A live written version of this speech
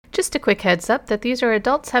Just a quick heads up that these are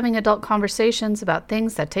adults having adult conversations about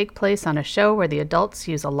things that take place on a show where the adults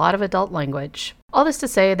use a lot of adult language. All this to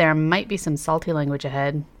say there might be some salty language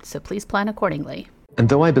ahead, so please plan accordingly. And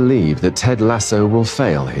though I believe that Ted Lasso will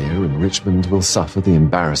fail here and Richmond will suffer the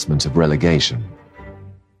embarrassment of relegation,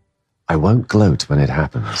 I won't gloat when it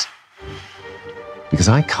happens, because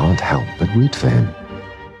I can't help but root for him.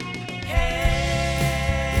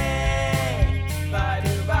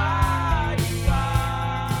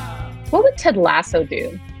 What would Ted Lasso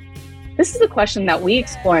do? This is a question that we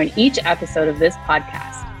explore in each episode of this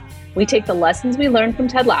podcast. We take the lessons we learned from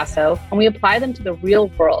Ted Lasso and we apply them to the real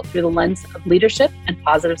world through the lens of leadership and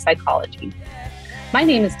positive psychology. My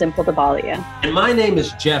name is Dimple Dabalia. And my name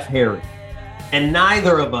is Jeff Harry. And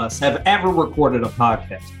neither of us have ever recorded a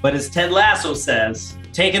podcast. But as Ted Lasso says,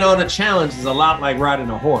 taking on a challenge is a lot like riding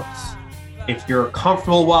a horse. If you're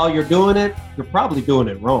comfortable while you're doing it, you're probably doing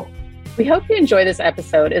it wrong. We hope you enjoy this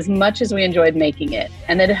episode as much as we enjoyed making it,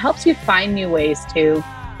 and that it helps you find new ways to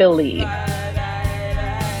believe.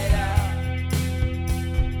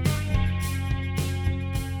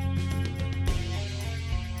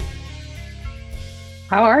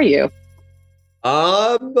 How are you?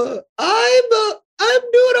 I'm doing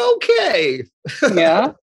okay.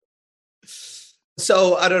 Yeah.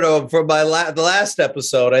 So I don't know. For my the last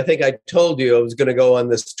episode, I think I told you I was going to go on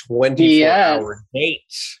this 24-hour date.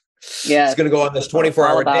 Yeah, it's going to go on this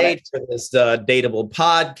 24-hour date for this dateable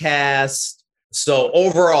podcast. So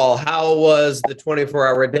overall, how was the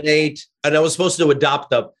 24-hour date? And I was supposed to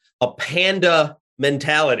adopt a panda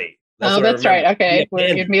mentality. That's right. Okay,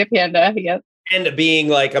 give me a panda. Yep. And being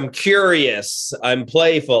like, I'm curious, I'm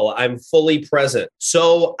playful, I'm fully present.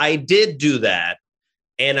 So I did do that.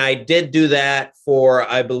 And I did do that for,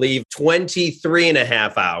 I believe, 23 and a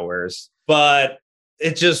half hours. But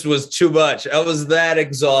it just was too much. I was that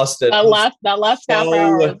exhausted. That last half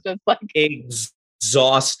hour was just like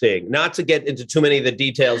exhausting. Not to get into too many of the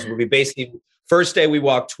details, but we basically, first day we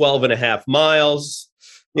walked 12 and a half miles,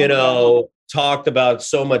 talked about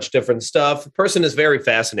so much different stuff. The person is very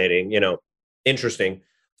fascinating, interesting,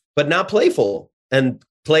 but not playful. And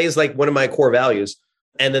play is like one of my core values.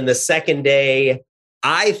 And then the second day,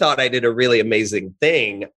 I thought I did a really amazing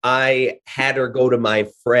thing. I had her go to my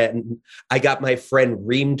friend. I got my friend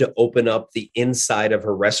Reem to open up the inside of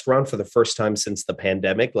her restaurant for the first time since the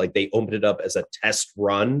pandemic. Like they opened it up as a test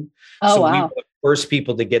run. Oh, so wow. we were the first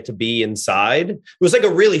people to get to be inside. It was like a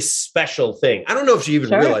really special thing. I don't know if she even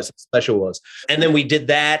realized how special it was. And then we did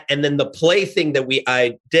that. And then the play thing that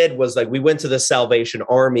I did was like, we went to the Salvation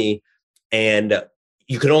Army and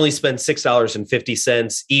you could only spend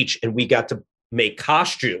 $6.50 each. And we got to make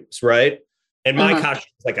costumes, right? And my costume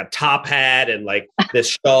was like a top hat and like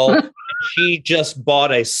this shawl. She just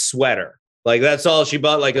bought a sweater. Like that's all she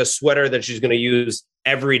bought, like a sweater that she's going to use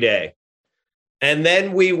every day. And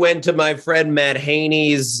then we went to my friend Matt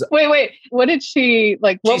Haney's. Wait. What did she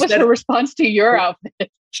like? What was her response to your outfit?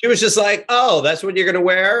 She was just like, "Oh, that's what you're going to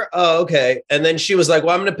wear? Oh, okay." And then she was like,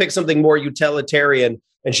 "Well, I'm going to pick something more utilitarian."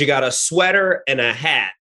 And she got a sweater and a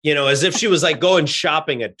hat, as if she was like going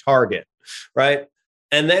shopping at Target. Right.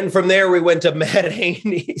 And then from there, we went to Matt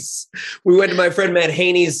Haney's. We went to my friend Matt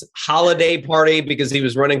Haney's holiday party because he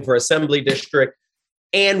was running for assembly district.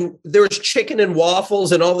 And there was chicken and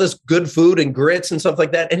waffles and all this good food and grits and stuff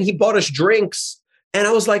like that. And he bought us drinks. And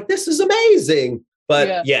I was like, this is amazing.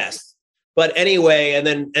 But yes. But anyway, and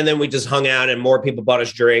then we just hung out and more people bought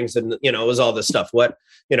us drinks. And, it was all this stuff.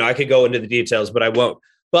 I could go into the details, but I won't.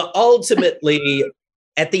 But ultimately,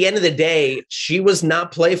 at the end of the day, she was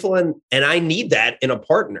not playful, and I need that in a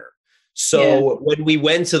partner. So when we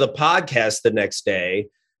went to the podcast the next day,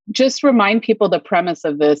 just remind people the premise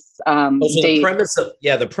of this date.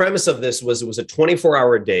 The premise of this was it was a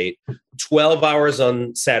 24-hour date, 12 hours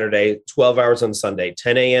on Saturday, 12 hours on Sunday,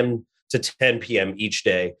 10 a.m. to 10 p.m. each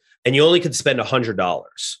day, and you only could spend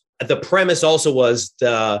 $100. The premise also was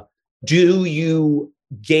do you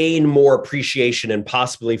gain more appreciation and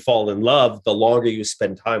possibly fall in love the longer you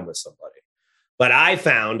spend time with somebody. But I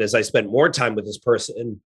found as I spent more time with this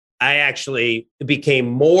person, I actually became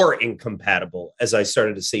more incompatible as I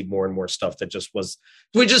started to see more and more stuff that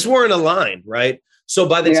we just weren't aligned, right? So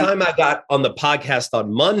by the time I got on the podcast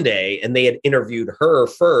on Monday and they had interviewed her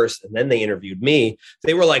first and then they interviewed me,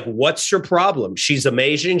 they were like, "What's your problem? She's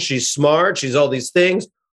amazing. She's smart. She's all these things.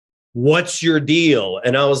 What's your deal?"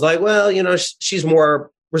 And I was like, well, she's more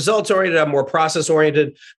results oriented. I'm more process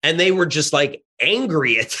oriented. And they were just like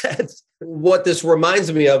angry at that. What this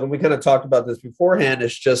reminds me of, and we kind of talked about this beforehand,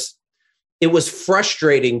 is just, it was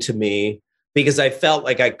frustrating to me because I felt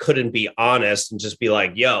like I couldn't be honest and just be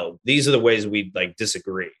like, yo, these are the ways we like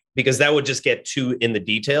disagree, because that would just get too in the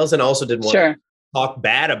details. And I also didn't want to talk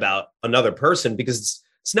bad about another person, because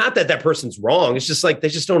it's not that that person's wrong. It's just like, they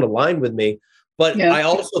just don't align with me. But I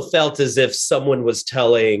also felt as if someone was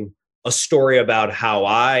telling a story about how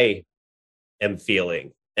I am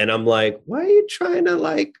feeling. And I'm like, why are you trying to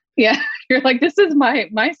like, you're like, this is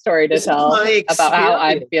my story to tell about how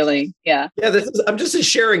I'm feeling. I'm just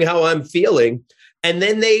sharing how I'm feeling. And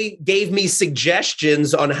then they gave me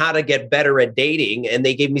suggestions on how to get better at dating. And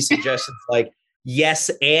they gave me suggestions like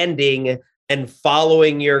yes-anding and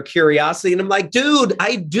following your curiosity. And I'm like, dude,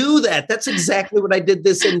 I do that. That's exactly what I did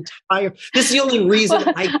this is the only reason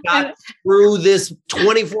I got through this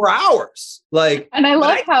 24 hours. Like, and I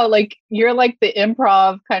love how like, you're like the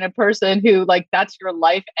improv kind of person who like, that's your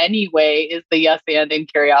life anyway, is the yes and in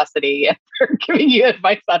curiosity. And they're giving you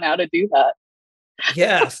advice on how to do that.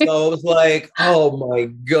 Yeah. So I was like, oh my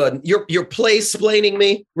God, you're place-splaining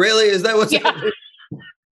me? Really? Is that what's happening?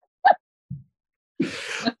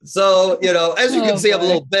 So, as you can see, I'm a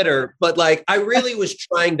little bitter, but like, I really was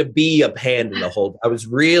trying to be a hand in the hole. I was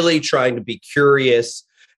really trying to be curious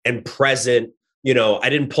and present. I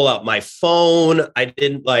didn't pull out my phone. I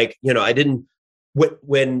didn't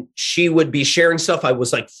when she would be sharing stuff, I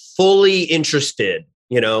was like fully interested,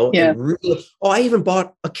 and really, I even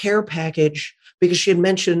bought a care package because she had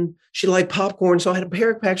mentioned she liked popcorn. So I had a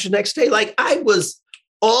care package the next day. Like I was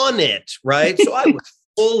on it. Right. So I was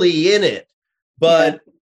fully in it. But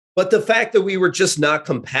the fact that we were just not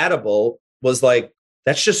compatible was like,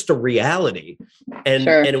 that's just a reality. And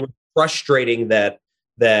it was frustrating that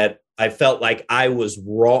I felt like I was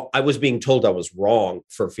wrong. I was being told I was wrong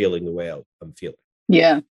for feeling the way I'm feeling.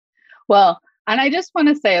 Yeah. Well, and I just want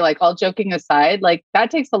to say, like, all joking aside, like that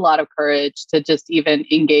takes a lot of courage to just even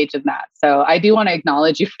engage in that. So I do want to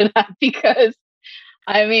acknowledge you for that, because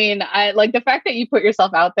I mean, I like the fact that you put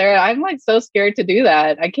yourself out there. I'm like so scared to do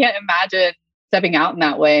that. I can't imagine stepping out in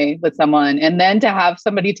that way with someone. And then to have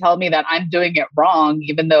somebody tell me that I'm doing it wrong,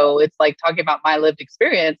 even though it's like talking about my lived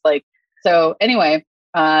experience. Like, so anyway,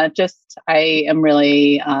 I am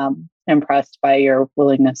really impressed by your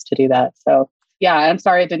willingness to do that. So yeah, I'm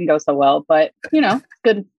sorry it didn't go so well, but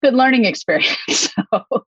good learning experience.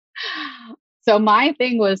 So my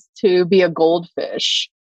thing was to be a goldfish.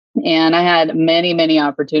 And I had many, many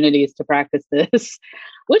opportunities to practice this,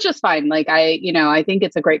 which is fine. Like I think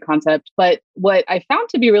it's a great concept. But what I found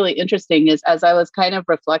to be really interesting is, as I was kind of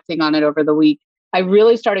reflecting on it over the week, I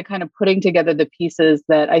really started kind of putting together the pieces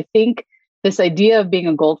that I think this idea of being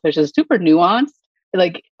a goldfish is super nuanced.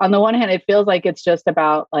 Like on the one hand, it feels like it's just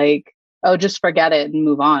about like, oh, just forget it and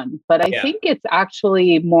move on. But I think it's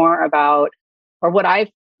actually more about, or what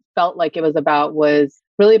I felt like it was about, was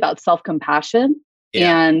really about self-compassion.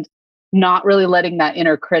 And not really letting that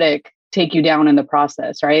inner critic take you down in the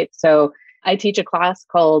process, right? So I teach a class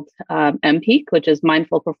called MPEAK, which is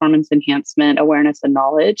Mindful Performance Enhancement, Awareness and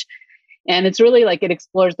Knowledge. And it's really like it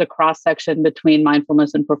explores the cross-section between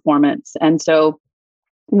mindfulness and performance. And so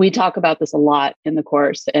we talk about this a lot in the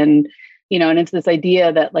course. And, and it's this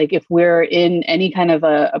idea that like, if we're in any kind of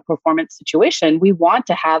a performance situation, we want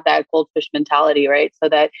to have that goldfish mentality, right? So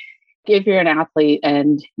that if you're an athlete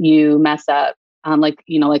and you mess up, like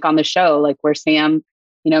on the show, like where Sam,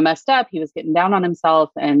 messed up, he was getting down on himself.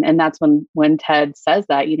 And that's when Ted says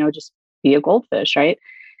that, just be a goldfish. Right.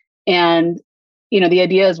 And, the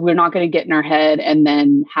idea is we're not going to get in our head and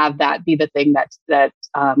then have that be the thing that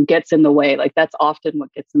gets in the way. Like that's often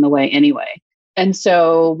what gets in the way anyway. And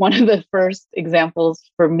so one of the first examples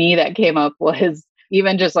for me that came up was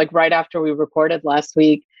even just like right after we recorded last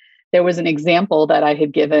week, there was an example that I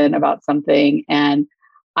had given about something, and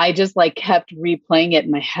I just like kept replaying it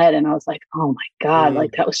in my head. And I was like, oh my God,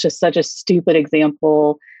 like that was just such a stupid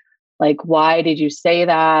example. Like, why did you say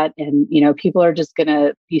that? And, people are just going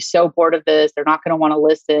to be so bored of this. They're not going to want to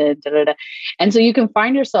listen. Da, da, da. And so you can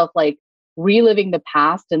find yourself like reliving the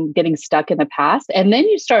past and getting stuck in the past. And then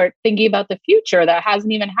you start thinking about the future that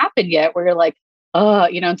hasn't even happened yet, where you're like,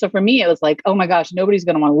 and so for me, it was like, oh my gosh, nobody's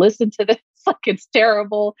going to want to listen to this. Like, it's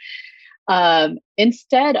terrible.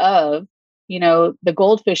 Instead of, the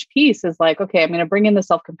goldfish piece is like, okay, I'm going to bring in the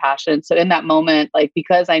self-compassion. So in that moment, like,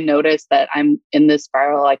 because I noticed that I'm in this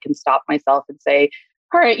spiral, I can stop myself and say,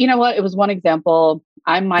 all right, you know what? It was one example.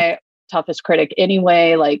 I'm my toughest critic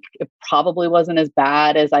anyway. Like, it probably wasn't as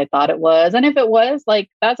bad as I thought it was. And if it was, like,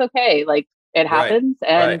 that's okay. Like, it happens.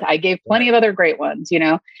 And I gave plenty of other great ones,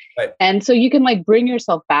 Right. And so you can like bring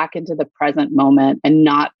yourself back into the present moment and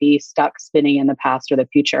not be stuck spinning in the past or the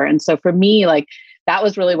future. And so for me, like, that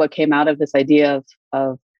was really what came out of this idea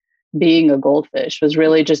of being a goldfish, was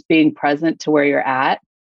really just being present to where you're at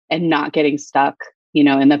and not getting stuck,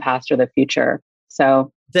 in the past or the future.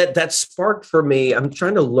 So that sparked for me. I'm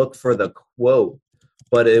trying to look for the quote,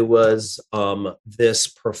 but it was this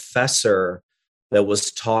professor that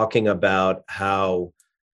was talking about how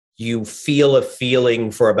you feel a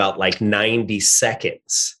feeling for about like 90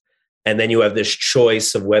 seconds. And then you have this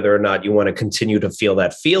choice of whether or not you want to continue to feel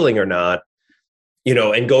that feeling or not,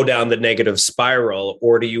 and go down the negative spiral,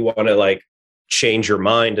 or do you want to like change your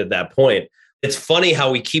mind at that point? It's funny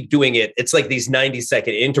how we keep doing it. It's like these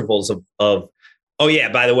 90-second intervals of, oh yeah,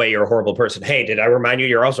 by the way, you're a horrible person. Hey, did I remind you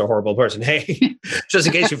you're also a horrible person? Hey, just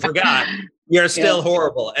in case you forgot, you're still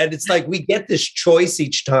horrible. And it's like we get this choice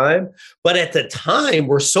each time. But at the time,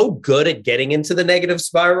 we're so good at getting into the negative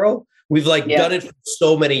spiral. We've done it for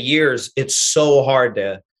so many years. It's so hard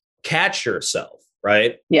to catch yourself,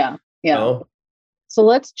 right? Yeah. Yeah. So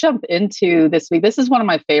let's jump into this week. This is one of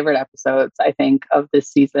my favorite episodes, I think, of this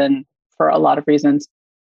season for a lot of reasons.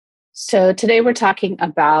 So today we're talking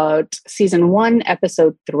about season 1,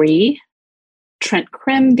 episode 3, Trent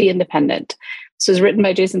Crimm, The Independent. This was written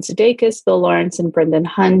by Jason Sudeikis, Bill Lawrence, and Brendan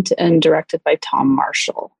Hunt, and directed by Tom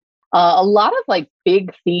Marshall. A lot of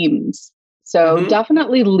big themes. So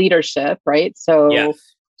definitely leadership, right? So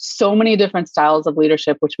so many different styles of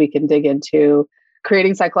leadership, which we can dig into.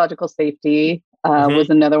 Creating psychological safety was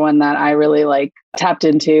another one that I really tapped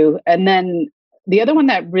into. And then the other one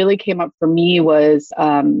that really came up for me was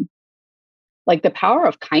the power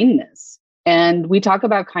of kindness. And we talk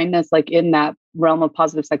about kindness in that realm of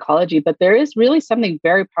positive psychology, but there is really something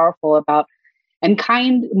very powerful about, and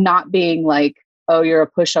kind not being oh, you're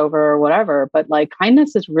a pushover or whatever, but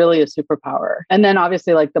kindness is really a superpower. And then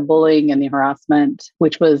obviously the bullying and the harassment,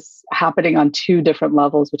 which was happening on 2 different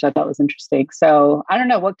levels, which I thought was interesting. So I don't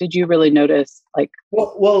know, what did you really notice?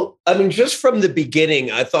 Well, I mean, just from the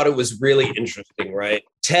beginning, I thought it was really interesting, right?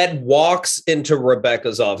 Ted walks into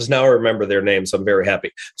Rebecca's office. Now I remember their names. So I'm very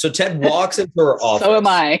happy. So Ted walks into her office. So am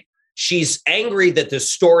I. She's angry that the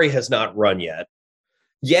story has not run yet.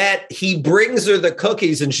 Yet he brings her the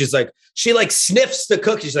cookies and she sniffs the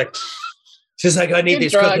cookies. She's like, I need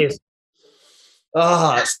these cookies.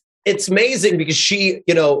 It's amazing because she,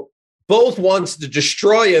 both wants to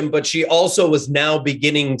destroy him, but she also was now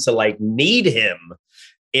beginning to need him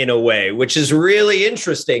in a way, which is really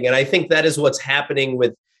interesting. And I think that is what's happening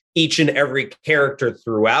with each and every character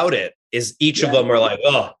throughout it, is each of them are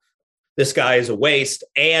oh, this guy is a waste.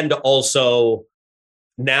 And also,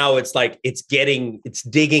 now it's it's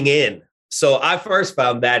digging in. So I first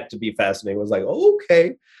found that to be fascinating. It was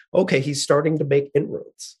okay, he's starting to make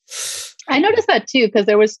inroads. I noticed that too, because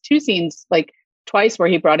there was 2 scenes, twice where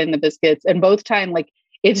he brought in the biscuits, and both time,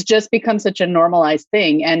 it's just become such a normalized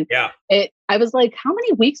thing. And I was how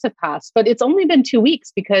many weeks have passed? But it's only been 2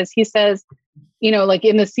 weeks, because he says,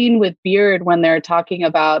 in the scene with Beard, when they're talking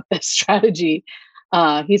about the strategy,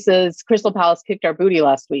 he says, Crystal Palace kicked our booty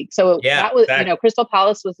last week. So that was, Crystal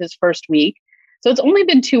Palace was his first week. So it's only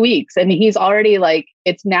been 2 weeks, and he's already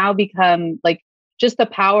it's now become just the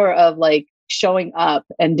power of showing up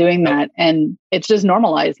and doing that. And it's just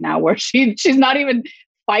normalized now, where she's not even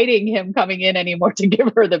fighting him coming in anymore to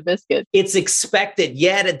give her the biscuit. It's expected.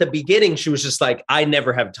 Yet at the beginning, she was just I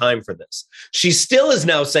never have time for this. She still is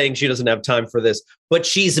now saying she doesn't have time for this, but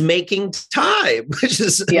she's making time, which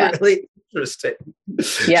is really interesting.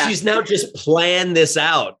 Yeah. She's now just planned this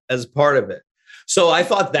out as part of it. So I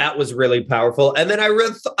thought that was really powerful. And then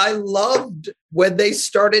I loved when they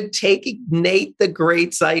started taking Nate the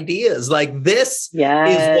Great's ideas. This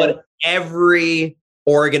is what every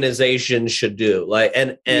organization should do.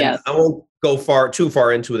 And I won't go too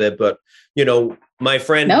far into it, but my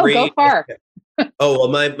friend Reem, go far.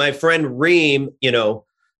 my friend Reem,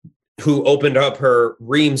 who opened up her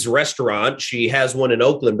Reem's restaurant. She has one in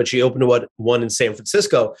Oakland, but she opened one in San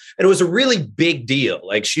Francisco. And it was a really big deal.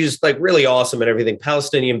 She's really awesome and everything,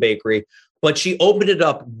 Palestinian bakery, but she opened it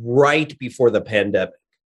up right before the pandemic.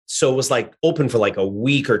 So it was open for a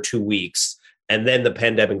week or 2 weeks. And then the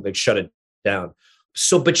pandemic shut it down.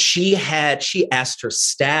 So, but she asked her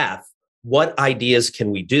staff, what ideas can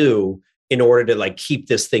we do in order to keep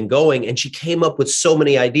this thing going? And she came up with so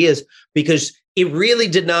many ideas, because it really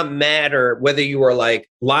did not matter whether you were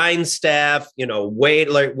line staff,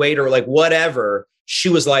 waiter, whatever. She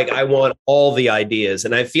was I want all the ideas.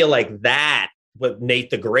 And I feel that what Nate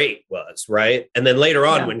the Great was, right? And then later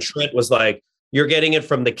on, when Trent was you're getting it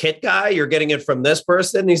from the kit guy, you're getting it from this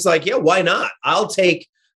person. He's yeah, why not? I'll take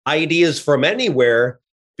ideas from anywhere,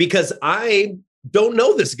 because I don't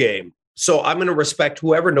know this game. So I'm going to respect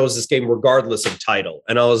whoever knows this game, regardless of title.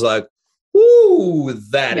 And I was ooh,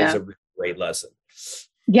 that is a really great lesson.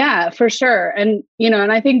 Yeah, for sure. And,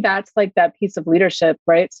 and I think that's like that piece of leadership,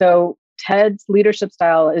 right? So Ted's leadership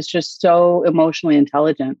style is just so emotionally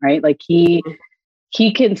intelligent, right? Like he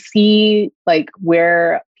can see like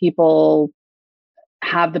where people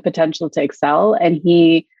have the potential to excel, and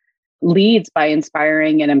he leads by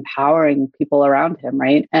inspiring and empowering people around him,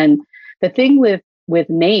 right? And the thing with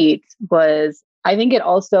Nate was, I think it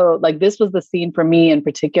also, like, this was the scene for me in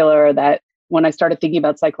particular that when I started thinking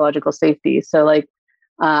about psychological safety. So like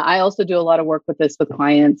I also do a lot of work with this with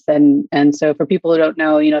clients, and so for people who don't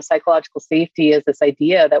know, psychological safety is this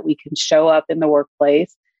idea that we can show up in the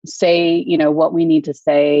workplace, say what we need to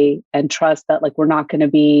say, and trust that like we're not going to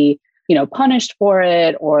be punished for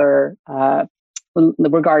it or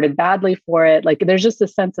regarded badly for it. Like there's just a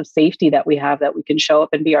sense of safety that we have, that we can show up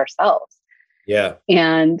and be ourselves. Yeah.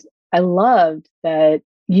 And I loved that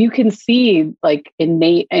you can see like in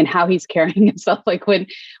Nate and how he's carrying himself. Like when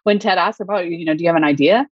Ted asked about, do you have an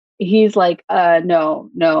idea? He's like,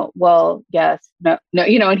 no, well, yes, no,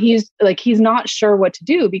 and he's like, he's not sure what to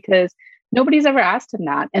do because nobody's ever asked him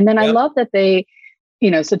that. And then I love that they,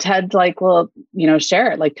 so Ted's like, well,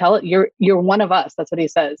 share it, like, tell it, you're one of us. That's what he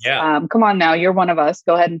says. Yeah. Come on now, you're one of us.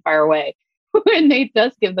 Go ahead and fire away. And Nate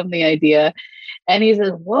does give them the idea. And he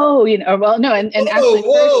says, whoa, well, no. And actually,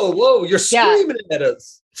 whoa, you're screaming at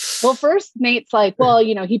us. Well, first Nate's like, well,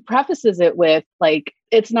 he prefaces it with like,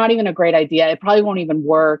 it's not even a great idea. It probably won't even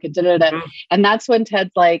work. And that's when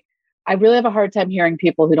Ted's like, I really have a hard time hearing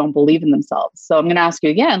people who don't believe in themselves. So I'm going to ask you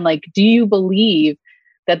again, like, do you believe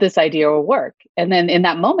that this idea will work? And then in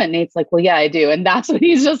that moment, Nate's like, well, yeah, I do. And that's when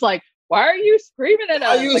he's just like, why are you screaming at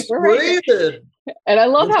us? Are you like, screaming? And I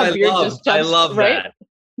love how Beard just jumps. I love right? that.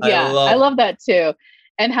 Yeah, I love that too.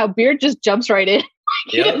 And how Beard just jumps right in.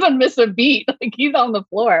 He doesn't miss a beat. Like he's on the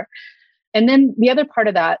floor. And then the other part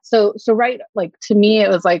of that, so right, like to me, it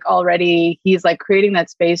was like already he's like creating that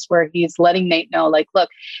space where he's letting Nate know, like, look,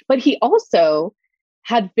 but he also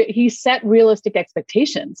he set realistic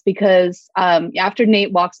expectations because after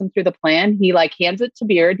Nate walks him through the plan, he like hands it to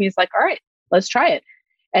Beard. He's like, all right, let's try it.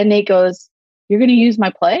 And Nate goes, you're going to use my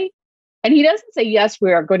play? And he doesn't say, yes,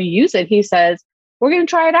 we are going to use it. He says, we're going to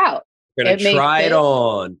try it out. We're going to try it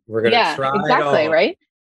on. We're going to try exactly, it on. Right.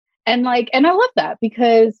 And like, and I love that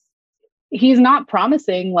because he's not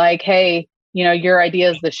promising like, hey, your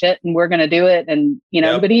idea is the shit and we're going to do it. And,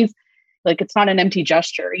 but he's like, it's not an empty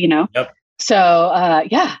gesture, Yep. So,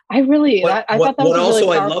 I really, I thought that was also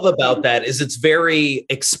really I love about that is it's very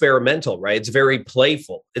experimental, right? It's very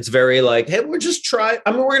playful. It's very like, hey, we're just trying.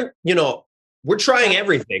 I mean, we're trying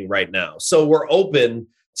everything right now. So we're open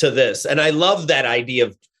to this. And I love that idea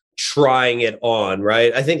of trying it on,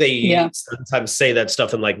 right? I think they sometimes say that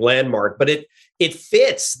stuff in like Landmark, but it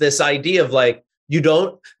fits this idea of like,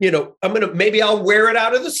 maybe I'll wear it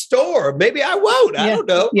out of the store. Maybe I won't. I don't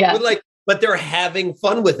know. Yeah. But they're having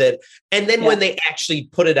fun with it. And then when they actually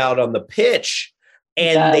put it out on the pitch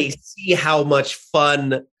and they see how much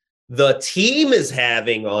fun the team is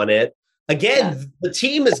having on it, again, the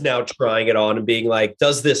team is now trying it on and being like,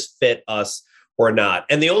 does this fit us or not?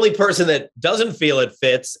 And the only person that doesn't feel it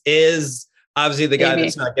fits is obviously the guy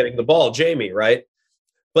that's not getting the ball, Jamie, right?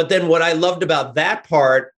 But then what I loved about that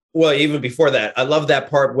part, well, even before that, I love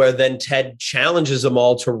that part where then Ted challenges them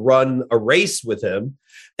all to run a race with him.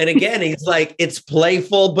 And again, he's like, it's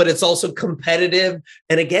playful, but it's also competitive.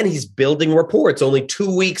 And again, he's building rapport. It's only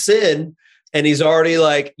 2 weeks in, and he's already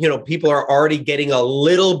like, people are already getting a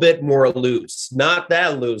little bit more loose. Not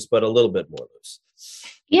that loose, but a little bit more loose.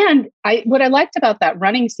 Yeah. And what I liked about that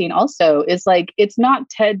running scene also is like, it's not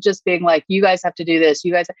Ted just being like, you guys have to do this.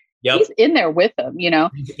 You guys, he's in there with them,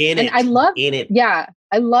 He's in it. I love it. Yeah.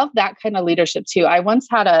 I love that kind of leadership too. I once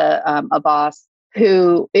had a boss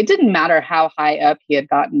who, it didn't matter how high up he had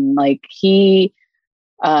gotten. Like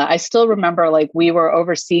I still remember like we were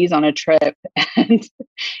overseas on a trip and,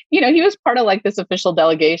 he was part of like this official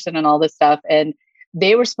delegation and all this stuff. And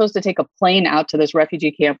they were supposed to take a plane out to this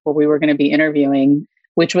refugee camp where we were going to be interviewing,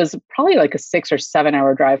 which was probably like a 6 or 7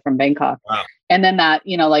 hour drive from Bangkok. Wow. And then that,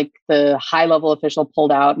 like the high level official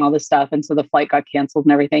pulled out and all this stuff. And so the flight got canceled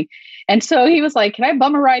and everything. And so he was like, can I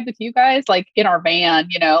bum a ride with you guys? Like in our van,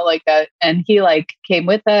 like that. And he like came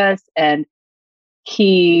with us and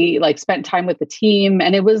he like spent time with the team.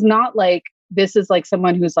 And it was not like, this is like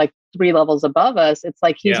someone who's like 3 levels above us. It's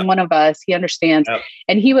like, he's one of us. He understands. Yep.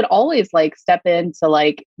 And he would always like step in to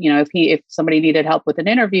like, if somebody needed help with an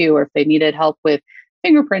interview or if they needed help with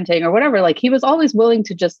fingerprinting or whatever, like he was always willing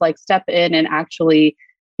to just like step in and actually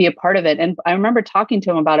be a part of it. And I remember talking to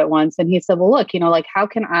him about it once and he said, well, look, like, how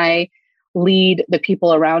can I lead the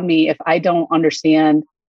people around me if I don't understand,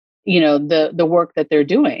 the work that they're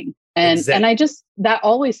doing? And I just, that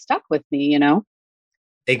always stuck with me, you know?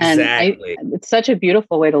 Exactly. And it's such a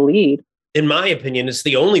beautiful way to lead. In my opinion, it's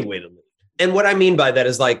the only way to lead. And what I mean by that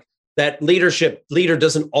is like that leader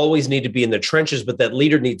doesn't always need to be in the trenches, but that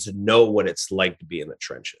leader needs to know what it's like to be in the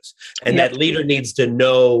trenches. And that leader needs to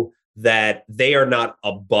know that they are not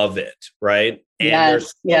above it, right? And there's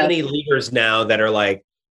so many leaders now that are like,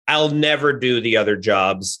 I'll never do the other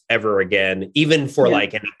jobs ever again, even for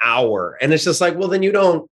like an hour. And it's just like, well, then you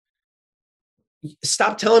don't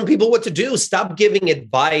stop telling people what to do. Stop giving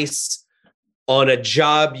advice on a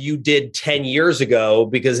job you did 10 years ago,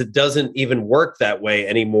 because it doesn't even work that way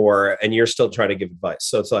anymore. And you're still trying to give advice.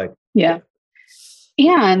 So it's like,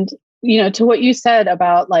 And, you know, to what you said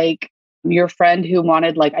about like your friend who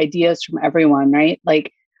wanted like ideas from everyone, right?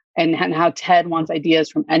 Like, and how Ted wants ideas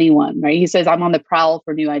from anyone, right? He says, I'm on the prowl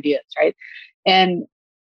for new ideas, right? And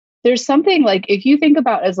there's something like, if you think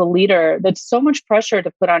about as a leader, that's so much pressure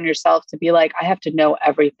to put on yourself to be like, I have to know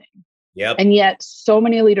everything. Yep. And yet so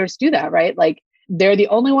many leaders do that, right? Like they're the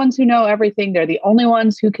only ones who know everything. They're the only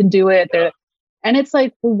ones who can do it. And it's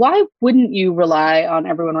like, well, why wouldn't you rely on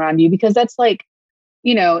everyone around you? Because that's like,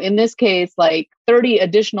 you know, in this case, like 30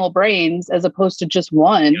 additional brains as opposed to just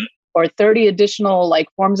one, or 30 additional like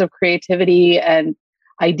forms of creativity and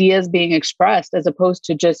ideas being expressed as opposed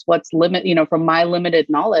to just what's from my limited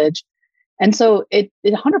knowledge. And so it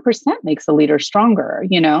 100% makes a leader stronger,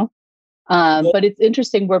 you know? But it's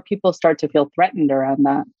interesting where people start to feel threatened around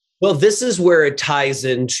that. Well, this is where it ties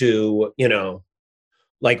into, you know,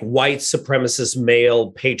 like white supremacist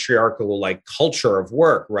male patriarchal like culture of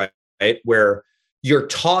work, right? Where you're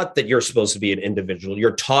taught that you're supposed to be an individual.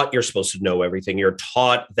 You're taught you're supposed to know everything. You're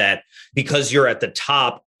taught that because you're at the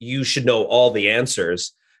top, you should know all the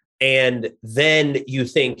answers. And then you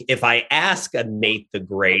think, if I ask a Nate the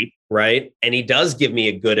Great, right, and he does give me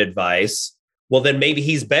a good advice, well, then maybe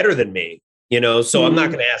he's better than me, you know? So I'm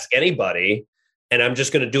not going to ask anybody, and I'm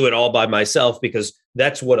just going to do it all by myself, because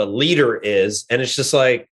that's what a leader is. And it's just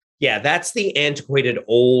like, yeah, that's the antiquated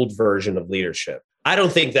old version of leadership. I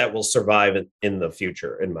don't think that will survive in the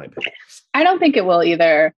future, in my opinion. I don't think it will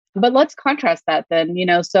either. But let's contrast that then, you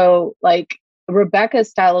know, so like Rebecca's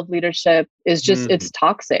style of leadership is just, it's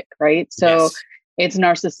toxic, right? So it's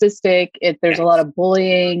narcissistic. There's a lot of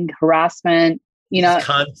bullying, harassment. You know, he's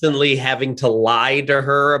constantly having to lie to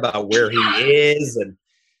her about where he is and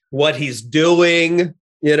what he's doing,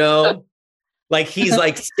 you know, like he's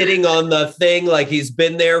like sitting on the thing, like he's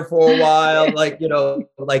been there for a while, like, you know,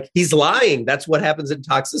 like he's lying. That's what happens in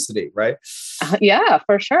toxicity, right? Yeah,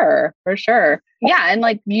 for sure. For sure. Yeah. And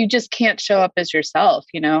like, you just can't show up as yourself,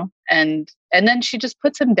 you know, and then she just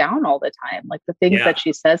puts him down all the time. Like the things that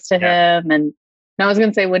she says to him. And I was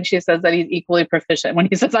going to say, when she says that he's equally proficient, when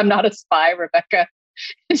he says, I'm not a spy, Rebecca,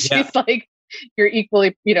 and she's like, you're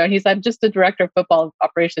equally, you know, and he's, I'm just a director of football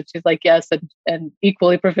operations. She's like, yes. And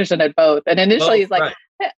equally proficient at both. And initially he's like,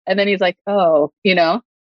 and then he's like, oh, you know,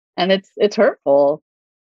 and it's hurtful.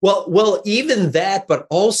 Well, even that, but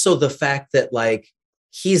also the fact that like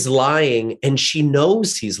he's lying and she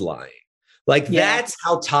knows he's lying. Like that's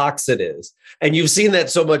how toxic it is. And you've seen that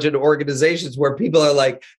so much in organizations where people are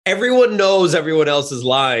like, everyone knows everyone else is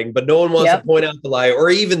lying, but no one wants to point out the lie, or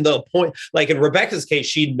even the point. Like in Rebecca's case,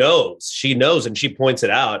 she knows and she points it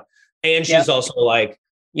out. And she's also like,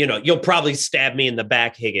 you know, you'll probably stab me in the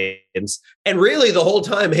back, Higgins. And really the whole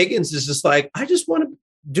time Higgins is just like, I just want to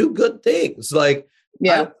do good things. Like,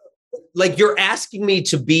 like you're asking me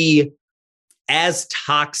to be as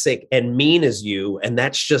toxic and mean as you, and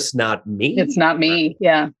that's just not me. It's not me.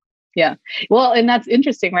 Yeah. Well, and that's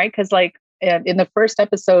interesting, right? Because like in the first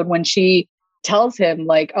episode, when she tells him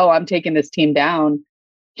like, oh, I'm taking this team down,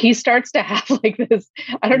 he starts to have like this,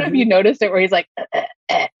 I don't know if you noticed it, where he's like,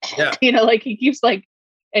 you know, like he keeps like,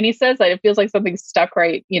 and he says that it feels like something's stuck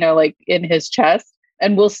right, you know, like in his chest.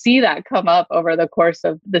 And we'll see that come up over the course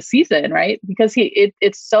of the season, right? Because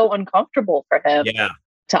it's so uncomfortable for him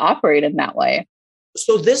to operate in that way.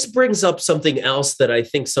 So this brings up something else that I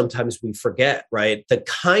think sometimes we forget, right? The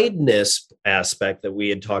kindness aspect that we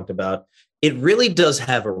had talked about, it really does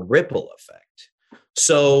have a ripple effect.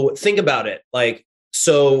 So think about it. Like,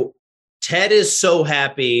 so Ted is so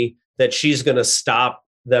happy that she's going to stop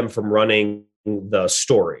them from running the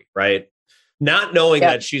story, right? Not knowing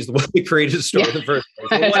that she's the one who created the story in the first place,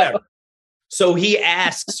 but whatever. So he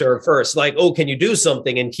asks her first, like, oh, can you do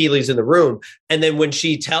something? And Keely's in the room. And then when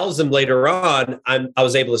she tells him later on, I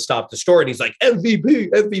was able to stop the story. And he's like,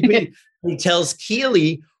 MVP. He tells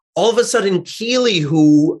Keely, all of a sudden, Keely,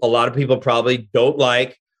 who a lot of people probably don't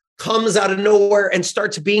like, comes out of nowhere and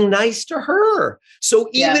starts being nice to her. So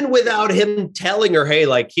even without him telling her, hey,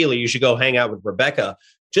 like, Keely, you should go hang out with Rebecca,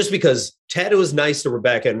 just because Ted was nice to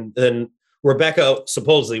Rebecca, and then Rebecca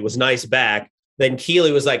supposedly was nice back. Then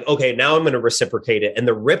Keely was like, okay, now I'm going to reciprocate it. And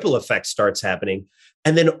the ripple effect starts happening.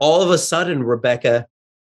 And then all of a sudden, Rebecca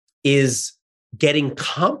is getting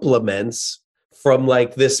compliments from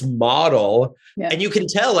like this model. Yeah. And you can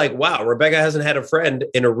tell like, wow, Rebecca hasn't had a friend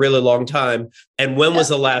in a really long time. And when was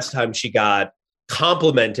the last time she got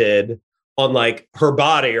complimented on like her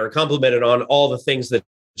body or complimented on all the things that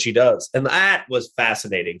she does? And that was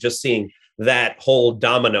fascinating, just seeing that whole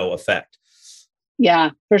domino effect.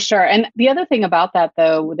 Yeah, for sure. And the other thing about that,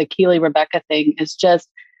 though, with the Keely Rebecca thing is just,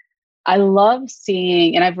 I love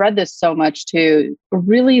seeing, and I've read this so much too, a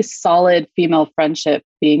really solid female friendship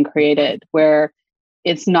being created where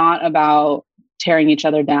it's not about tearing each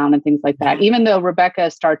other down and things like that, even though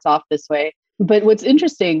Rebecca starts off this way. But what's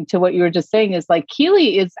interesting to what you were just saying is like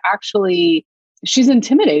Keely is actually, she's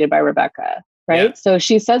intimidated by Rebecca. Right. Yeah. So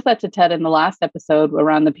she says that to Ted in the last episode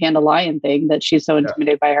around the panda lion thing, that she's so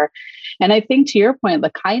intimidated by her. And I think to your point,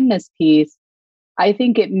 the kindness piece, I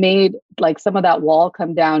think it made like some of that wall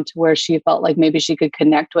come down to where she felt like maybe she could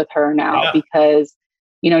connect with her now because,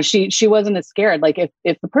 you know, she wasn't as scared. Like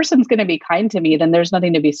if the person's going to be kind to me, then there's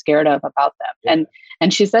nothing to be scared of about them. Yeah.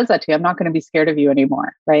 And she says that to you, I'm not going to be scared of you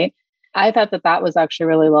anymore. Right. I thought that was actually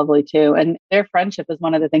really lovely too. And their friendship is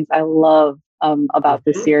one of the things I love about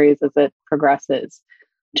this series as it progresses,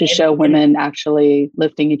 to show women actually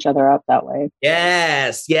lifting each other up that way.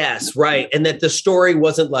 Yes, right. And that the story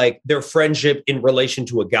wasn't like their friendship in relation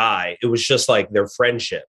to a guy. It was just like their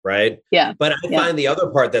friendship, right? Yeah. But I find the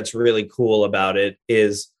other part that's really cool about it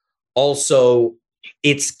is also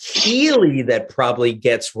it's Keely that probably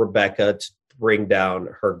gets Rebecca to bring down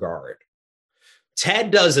her guard.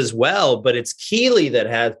 Ted does as well, but it's Keely that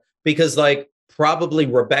has, because like probably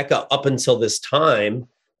Rebecca up until this time,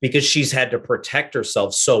 because she's had to protect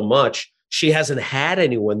herself so much, she hasn't had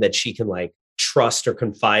anyone that she can like trust or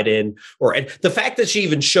confide in. And the fact that she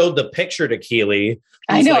even showed the picture to Keely,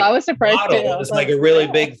 I know, like, I was surprised too. It was like a really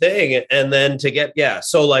big thing. And then to get,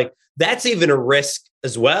 so like that's even a risk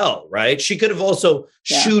as well, right? She could have also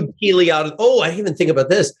shooed Keely out of, I didn't even think about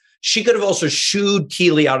this. She could have also shooed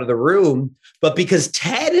Keely out of the room, but because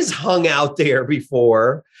Ted has hung out there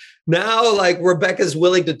before, now like Rebecca's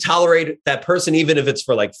willing to tolerate that person, even if it's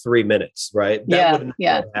for like 3 minutes, right? That wouldn't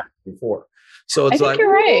have happened before. So it's I think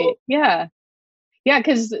you're right. Yeah. Yeah.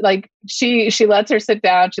 Cause like she lets her sit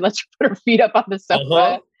down. She lets her put her feet up on the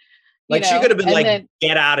sofa. Like she could have been like, then,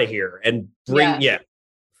 get out of here and bring,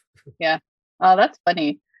 Yeah. Oh, that's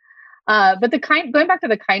funny. But going back to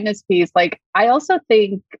the kindness piece, like I also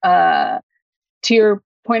think to your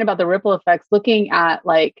point about the ripple effects, looking at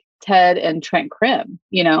like Ted and Trent Crimm,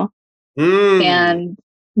 you know, and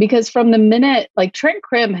because from the minute like Trent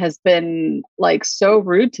Crimm has been like so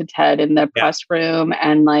rude to Ted in the press room,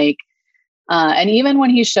 and like, and even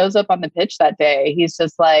when he shows up on the pitch that day, he's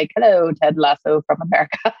just like, "Hello, Ted Lasso from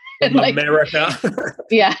America." And like, America.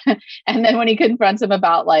 And then when he confronts him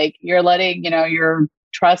about like, you're letting, you're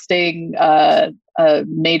trusting a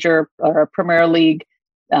major or a Premier League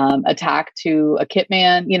attack to a kit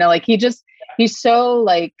man, like he's so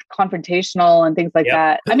like confrontational and things like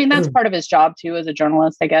that. I mean, that's part of his job too, as a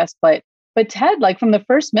journalist, I guess. But Ted, like from the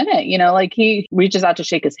first minute, like he reaches out to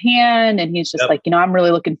shake his hand and he's just like, I'm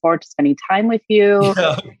really looking forward to spending time with you.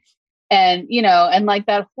 And, and like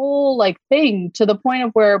that whole like thing, to the point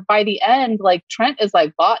of where by the end, like Trent is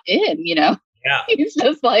like bought in, he's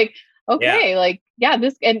just like, okay, like,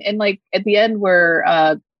 this, and like at the end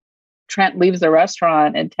where Trent leaves the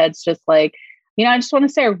restaurant and Ted's just like, I just want to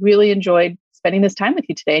say I really enjoyed spending this time with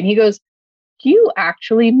you today. And he goes, you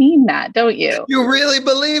actually mean that, don't you? You really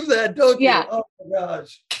believe that, don't you? Yeah. Oh my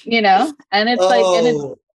gosh. And it's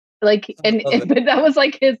but that was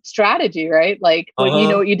like his strategy, right? Like when you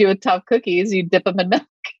know what you do with tough cookies, you dip them in milk.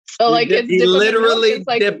 So like he literally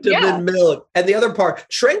dipped him in milk. And the other part,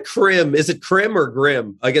 Trent Crimm, is it Crimm or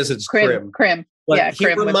Grimm? I guess it's Crimm. Crimm. But he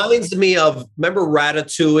reminds me of, remember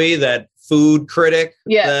Ratatouille, that food critic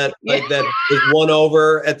that was won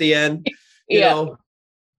over at the end, you know?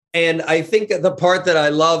 And I think the part that I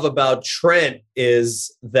love about Trent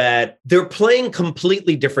is that they're playing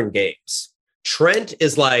completely different games. Trent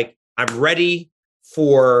is like, I'm ready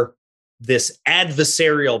for this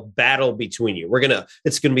adversarial battle between you.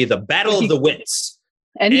 It's going to be the battle of the wits.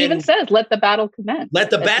 And he even says, let the battle commence. Let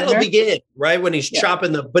the battle begin, right? When he's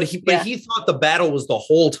chopping but he thought the battle was the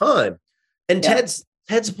whole time. And Ted's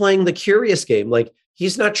playing the curious game. Like,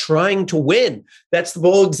 he's not trying to win. That's the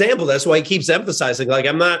whole example. That's why he keeps emphasizing, like,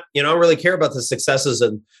 I'm not, I don't really care about the successes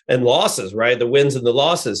and losses, right? The wins and the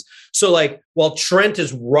losses. So like, while Trent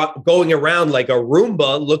is going around like a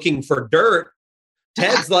Roomba looking for dirt,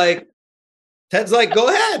 Ted's like, go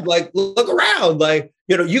ahead, like, look around. Like,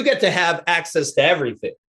 you get to have access to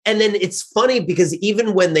everything. And then it's funny because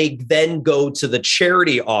even when they then go to the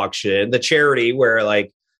charity auction, the charity where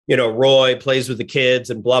like, Roy plays with the kids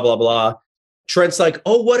and blah, blah, blah. Trent's like,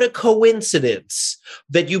 oh, what a coincidence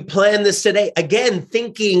that you planned this today. Again,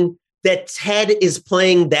 thinking that Ted is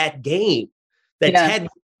playing that game, that Ted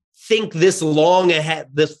think this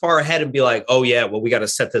far ahead and be like, oh yeah, well, we got to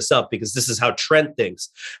set this up because this is how Trent thinks.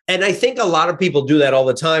 And I think a lot of people do that all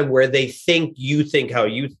the time where they think you think how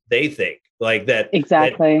they think. Like that.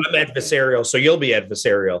 Exactly. That I'm adversarial, so you'll be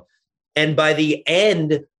adversarial. And by the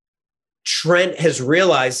end, Trent has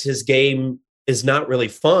realized his game is not really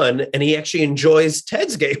fun, and he actually enjoys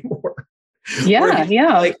Ted's game more. Yeah,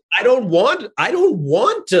 yeah. Like, I don't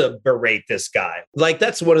want to berate this guy. Like,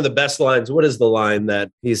 that's one of the best lines. What is the line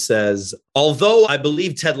that he says? Although I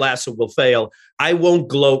believe Ted Lasso will fail, I won't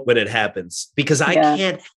gloat when it happens because I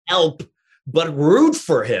can't help but root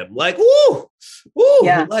for him. Like, woo,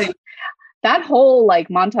 like. That whole like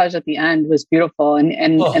montage at the end was beautiful.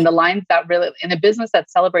 And the lines that really, in a business that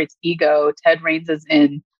celebrates ego, Ted reins us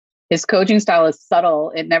in. His coaching style is subtle.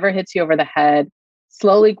 It never hits you over the head,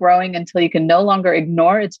 slowly growing until you can no longer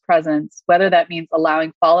ignore its presence, whether that means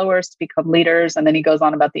allowing followers to become leaders. And then he goes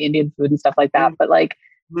on about the Indian food and stuff like that. But like,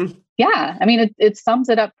 I mean, it sums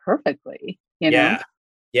it up perfectly, know?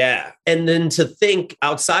 Yeah. And then to think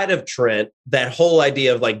outside of Trent, that whole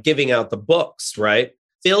idea of like giving out the books, right?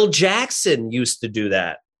 Phil Jackson used to do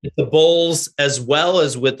that with the Bulls as well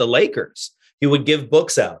as with the Lakers. He would give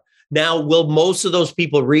books out. Now, will most of those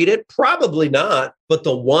people read it? Probably not. But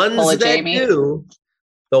the ones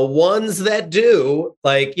that do,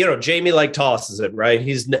 like, Jamie like tosses it, right?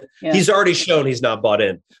 He's already shown he's not bought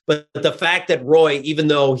in. But the fact that Roy, even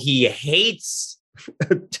though he hates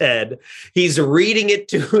Ted, he's reading it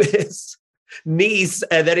to his niece,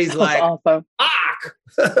 and then he's like, awesome.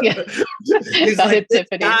 Yeah. He's like, this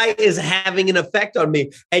guy is having an effect on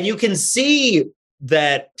me. And you can see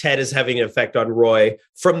that Ted is having an effect on Roy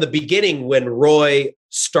from the beginning when Roy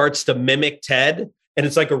starts to mimic Ted. And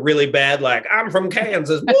it's like a really bad, like, I'm from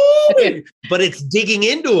Kansas, but it's digging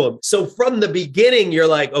into him. So from the beginning, you're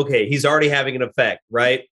like, okay, he's already having an effect,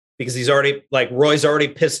 right? Because he's already, like, Roy's already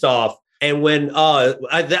pissed off. And when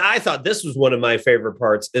I thought this was one of my favorite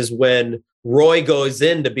parts is when Roy goes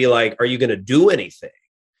in to be like, are you going to do anything?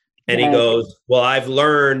 And he goes, well, I've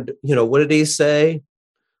learned, what did he say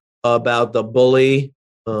about the bully?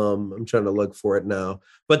 I'm trying to look for it now.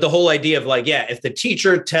 But the whole idea of like, if the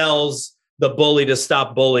teacher tells the bully to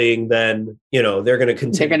stop bullying, then, they're going to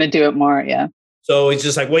continue. They're going to do it more. Yeah. So he's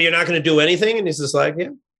just like, well, you're not going to do anything. And he's just like, yeah.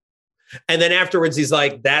 And then afterwards, he's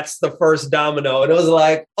like, that's the first domino. And it was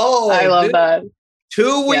like, oh, I love that.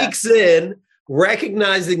 2 weeks in,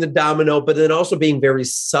 recognizing the domino, but then also being very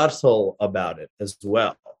subtle about it as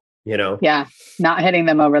well. Yeah. Not hitting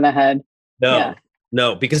them over the head.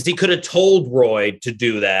 No, because he could have told Roy to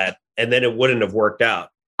do that and then it wouldn't have worked out.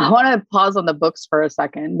 I want to pause on the books for a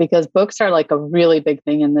second because books are like a really big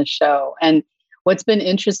thing in this show. And what's been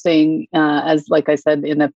interesting, as like I said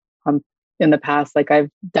in the past, like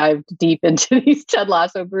I've dived deep into these Ted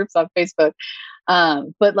Lasso groups on Facebook.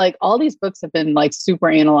 But like all these books have been like super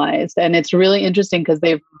analyzed, and it's really interesting because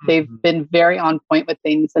they've been very on point with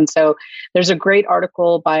things. And so there's a great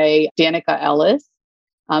article by Danica Ellis.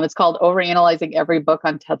 It's called Overanalyzing Every Book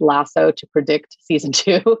on Ted Lasso to Predict Season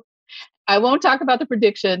 2. I won't talk about the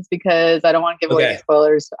predictions because I don't want to give away any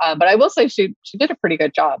spoilers, but I will say she did a pretty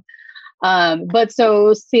good job. But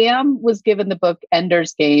so Sam was given the book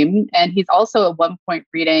Ender's Game, and he's also at one point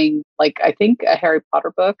reading, like, I think a Harry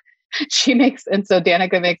Potter book. And so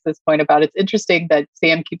Danica makes this point about it's interesting that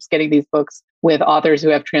Sam keeps getting these books with authors who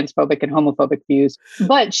have transphobic and homophobic views.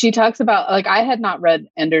 But she talks about, like, I had not read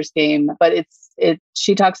Ender's Game, but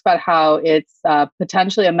she talks about how it's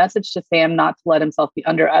potentially a message to Sam not to let himself be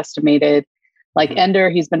underestimated. Like Ender,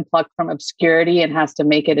 he's been plucked from obscurity and has to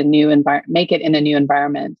make it in a new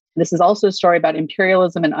environment. This is also a story about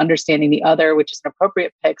imperialism and understanding the other, which is an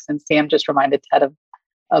appropriate pick since Sam just reminded Ted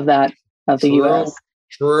of that, of the U.S.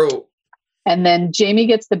 True. And then Jamie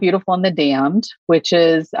gets The Beautiful and the Damned, which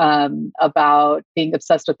is about being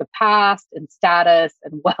obsessed with the past and status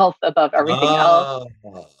and wealth above everything else.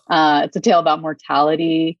 It's a tale about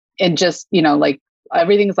mortality and just, like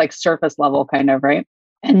everything's like surface level kind of, right?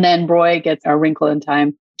 And then Roy gets A Wrinkle in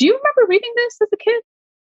Time. Do you remember reading this as a kid?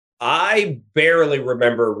 I barely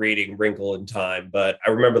remember reading Wrinkle in Time, but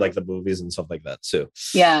I remember like the movies and stuff like that too.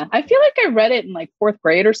 Yeah. I feel like I read it in like 4th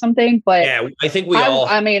grade or something, but yeah, I think we all.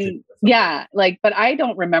 I mean, yeah, like, but I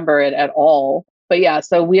don't remember it at all. But yeah,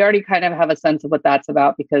 so we already kind of have a sense of what that's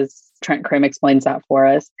about because Trent Crimm explains that for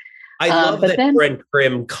us. I love that Trent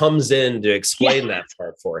Crimm comes in to explain that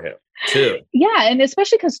part for him too. Yeah, and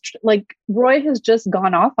especially because like Roy has just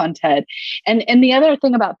gone off on Ted, and the other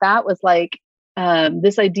thing about that was like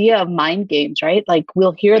this idea of mind games, right? Like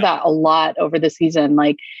we'll hear that a lot over the season,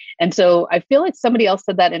 like, and so I feel like somebody else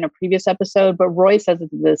said that in a previous episode, but Roy says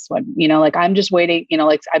it in this one. You know, like I'm just waiting. You know,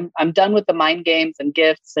 like I'm done with the mind games and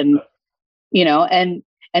gifts, and you know, and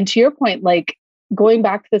to your point, like going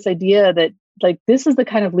back to this idea that like this is the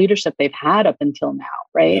kind of leadership they've had up until now,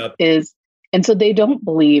 right? Yep. And so they don't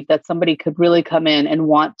believe that somebody could really come in and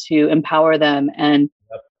want to empower them and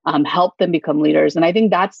help them become leaders. And I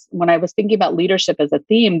think that's when I was thinking about leadership as a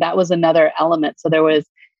theme, that was another element. So there was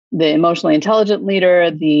the emotionally intelligent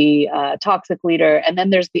leader, the toxic leader, and then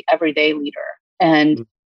there's the everyday leader. And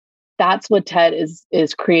that's what Ted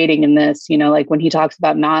is creating in this, you know, like when he talks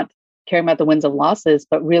about not caring about the wins and losses,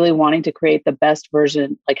 but really wanting to create the best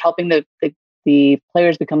version, like helping the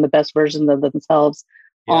players become the best versions of themselves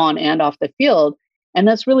on and off the field. And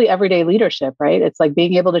that's really everyday leadership, right? It's like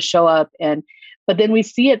being able to show up but then we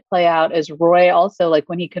see it play out as Roy also, like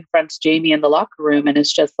when he confronts Jamie in the locker room and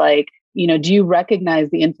it's just like, you know, do you recognize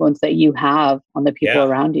the influence that you have on the people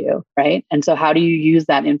around you? Right. And so how do you use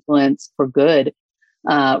that influence for good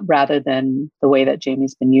rather than the way that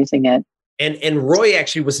Jamie's been using it? And Roy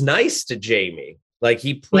actually was nice to Jamie. Like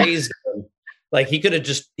he praised him. Like he could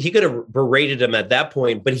have berated him at that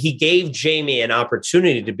point, but he gave Jamie an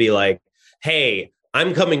opportunity to be like, hey,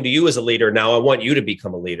 I'm coming to you as a leader. Now I want you to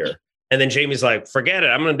become a leader. And then Jamie's like, forget it.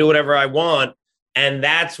 I'm going to do whatever I want. And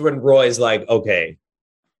that's when Roy's like, okay,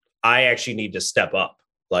 I actually need to step up.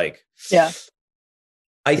 Like,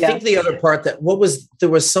 I think the other part there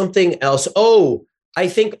was something else. Oh, I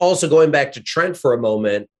think also going back to Trent for a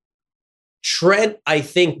moment, Trent, I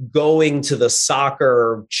think going to the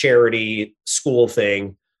soccer charity school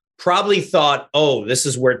thing probably thought, oh, this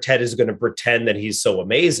is where Ted is going to pretend that he's so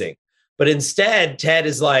amazing. But instead, Ted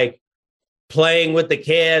is like playing with the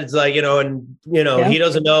kids, like, you know, and, you know, he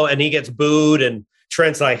doesn't know and he gets booed and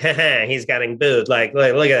Trent's like, he's getting booed. Like,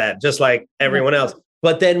 look at that. Just like everyone else.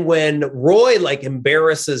 But then when Roy like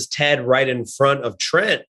embarrasses Ted right in front of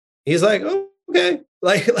Trent, he's like, oh, okay.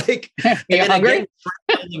 Like, and then again,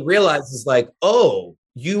 he realizes like, oh,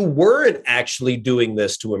 you weren't actually doing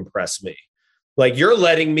this to impress me. Like you're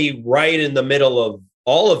letting me right in the middle of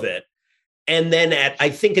all of it. And then I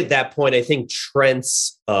think at that point, I think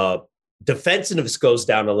Trent's defensiveness goes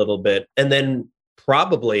down a little bit. And then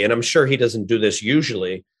probably, and I'm sure he doesn't do this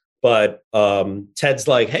usually, but Ted's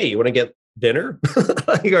like, hey, you want to get dinner?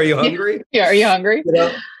 Like, are you hungry? Yeah. Are you hungry? You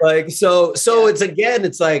know, like, so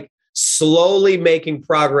it's like slowly making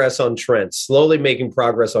progress on Trent, slowly making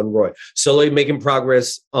progress on Roy, slowly making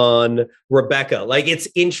progress on Rebecca. Like it's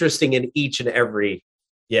interesting in each and every.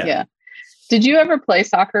 Yeah. Did you ever play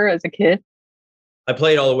soccer as a kid? I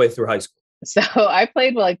played all the way through high school. So I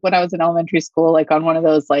played like when I was in elementary school, like on one of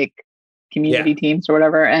those like community teams or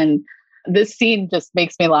whatever. And this scene just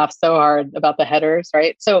makes me laugh so hard about the headers,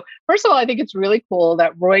 right? So first of all, I think it's really cool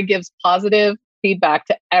that Roy gives positive feedback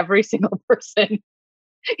to every single person.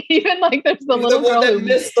 Even like there's the little girl that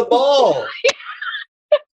missed the ball.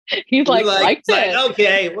 He's like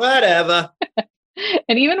okay, whatever.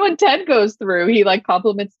 And even when Ted goes through, he like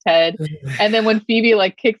compliments Ted. And then when Phoebe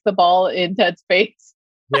like kicks the ball in Ted's face,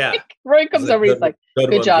 Roy comes over, he's like,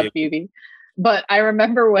 good job, Phoebe. But I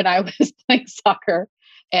remember when I was playing soccer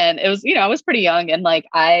and it was, you know, I was pretty young and like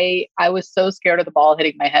I was so scared of the ball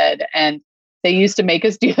hitting my head. And they used to make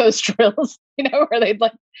us do those drills, you know, where they'd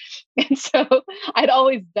like, and so I'd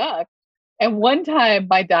always duck. And one time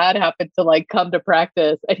my dad happened to like come to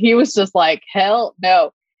practice and he was just like, hell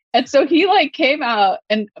no. And so he like came out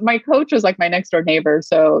and my coach was like my next door neighbor.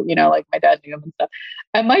 So, you know, like my dad knew him and stuff.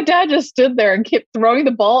 And my dad just stood there and kept throwing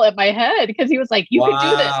the ball at my head because he was like, you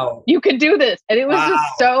can do this. You can do this. And it was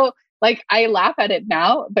just so like, I laugh at it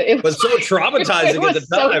now, but it was so traumatizing it was at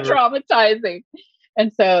the time. So traumatizing.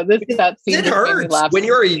 And so that scene it hurts when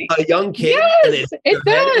you're a young kid. Yes, it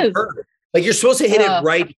does. Like you're supposed to hit it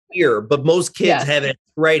right here, but most kids have it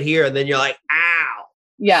right here. And then you're like, ow.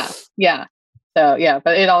 Yeah. So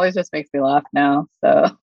but it always just makes me laugh now.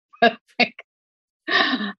 So but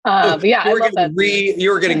yeah, I love that.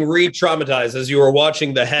 You were getting re-traumatized as you were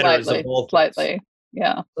watching the headers of both. Slightly.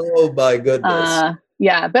 Yeah. Oh my goodness.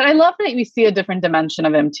 Yeah. But I love that we see a different dimension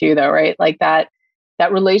of him too, though, right? Like that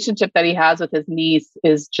relationship that he has with his niece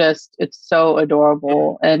is just, it's so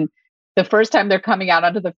adorable. And the first time they're coming out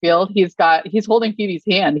onto the field, he's holding Phoebe's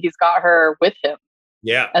hand. He's got her with him.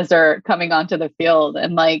 Yeah. As they're coming onto the field.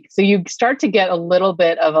 And like, so you start to get a little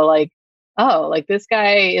bit of a like, oh, like this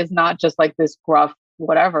guy is not just like this gruff,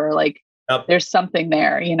 whatever, like there's something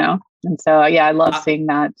there, you know? And so, yeah, I love seeing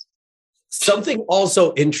that. Something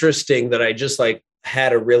also interesting that I just like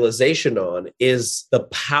had a realization on is the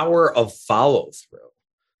power of follow through,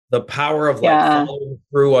 the power of like following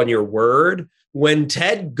through on your word. When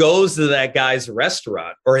Ted goes to that guy's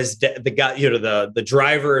restaurant or the guy, you know, the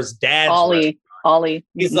driver's dad's Ollie.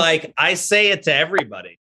 He's like, I say it to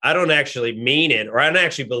everybody. I don't actually mean it, or I don't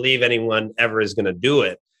actually believe anyone ever is going to do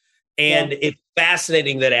it. And it's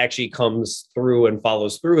fascinating that it actually comes through and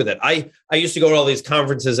follows through with it. I used to go to all these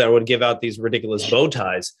conferences. I would give out these ridiculous bow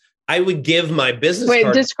ties. I would give my business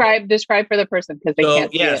card. Describe for the person because they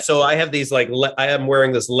can't see it. So I have these I am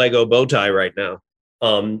wearing this Lego bow tie right now.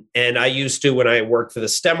 And I used to, when I worked for the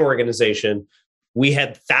STEM organization, we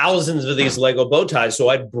had thousands of these Lego bow ties. So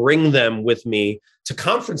I'd bring them with me to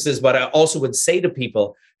conferences, but I also would say to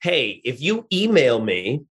people, hey, if you email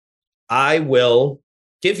me, I will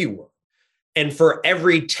give you one. And for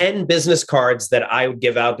every 10 business cards that I would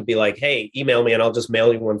give out to be like, hey, email me and I'll just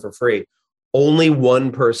mail you one for free, only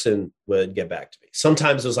one person would get back to me.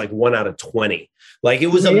 Sometimes it was like 1 out of 20. Like it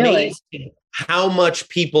was amazing how much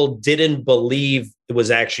people didn't believe it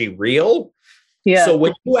was actually real. Yeah. So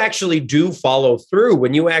when you actually do follow through,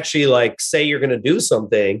 when you actually like say you're going to do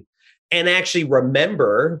something and actually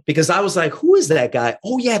remember, because I was like, who is that guy?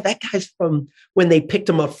 Oh yeah, that guy's from when they picked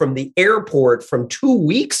him up from the airport from 2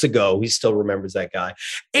 weeks ago. He still remembers that guy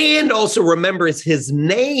and also remembers his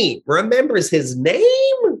name.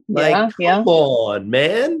 Like, come on,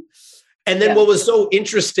 man. And then what was so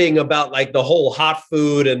interesting about like the whole hot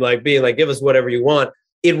food and like being like, give us whatever you want.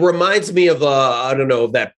 It reminds me of, I don't know,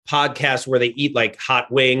 that podcast where they eat like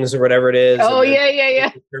hot wings or whatever it is. Oh,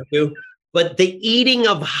 yeah. But the eating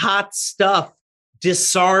of hot stuff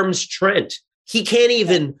disarms Trent. He can't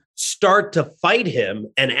even start to fight him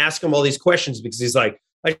and ask him all these questions because he's like,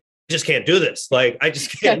 I just can't do this. Like, I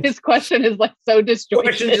just can't. His question is like so destroyed.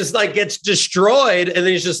 Question just like gets destroyed. And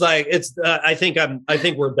then he's just like, I think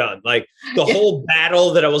we're done. Like the whole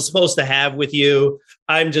battle that I was supposed to have with you,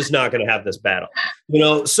 I'm just not going to have this battle, you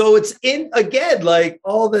know? So it's again, like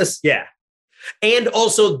all this. Yeah. And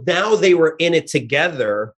also now they were in it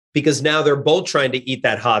together because now they're both trying to eat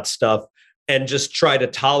that hot stuff and just try to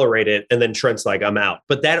tolerate it. And then Trent's like, I'm out.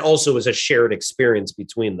 But that also is a shared experience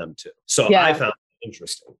between them two. So I found it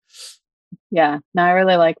interesting. Yeah, no, I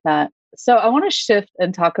really like that. So I want to shift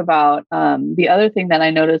and talk about the other thing that I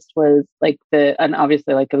noticed was like and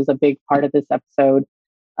obviously like it was a big part of this episode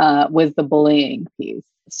was the bullying piece.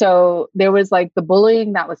 So there was like the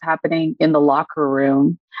bullying that was happening in the locker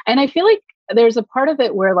room. And I feel like there's a part of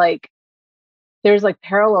it where like, there's like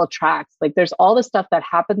parallel tracks. Like there's all the stuff that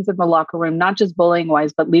happens in the locker room, not just bullying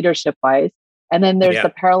wise, but leadership wise. And then there's the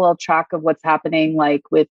parallel track of what's happening like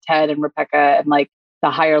with Ted and Rebecca and like the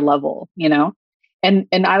higher level, you know? And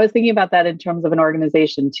I was thinking about that in terms of an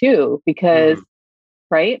organization too, because,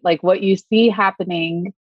 right? Like what you see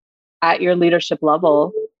happening at your leadership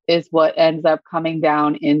level is what ends up coming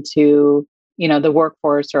down into, you know, the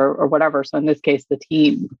workforce or whatever. So in this case, the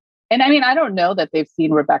team. And I mean, I don't know that they've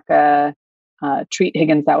seen Rebecca treat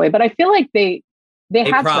Higgins that way, but I feel like they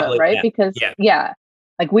have to, right? Because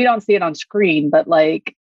like we don't see it on screen, but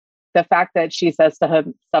like the fact that she says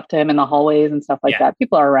stuff to him in the hallways and stuff like that,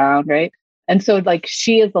 people are around, right? And so like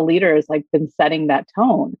she as the leader has like been setting that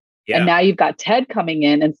tone. Yeah. And now you've got Ted coming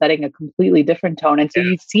in and setting a completely different tone. And so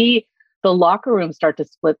you see the locker room start to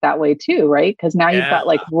split that way too, right? Because now you've got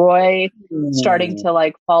like Roy starting to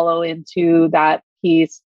like follow into that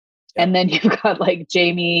piece. And then you've got like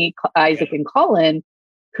Jamie, Isaac, and Colin,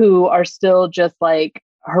 who are still just like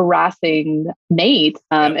harassing Nate.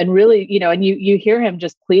 And really, you know, and you hear him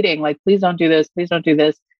just pleading, like, please don't do this,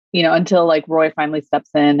 you know, until like Roy finally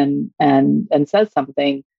steps in and says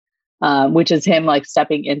something, which is him like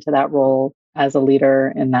stepping into that role as a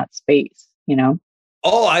leader in that space, you know?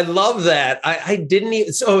 Oh, I love that. I didn't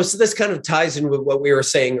even, so this kind of ties in with what we were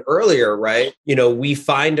saying earlier, right? You know, we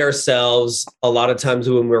find ourselves a lot of times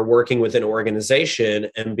when we're working with an organization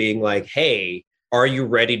and being like, hey, are you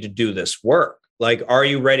ready to do this work? Like, are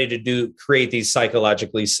you ready to create these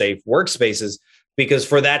psychologically safe workspaces? Because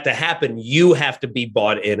for that to happen, you have to be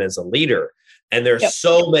bought in as a leader. And there's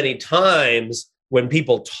so many times when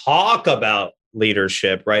people talk about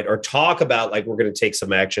leadership, right? Or talk about like, we're going to take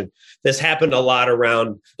some action. This happened a lot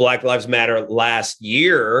around Black Lives Matter last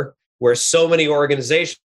year, where so many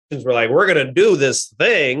organizations were like, we're going to do this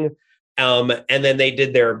thing. And then they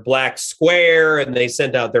did their black square and they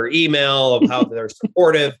sent out their email of how they're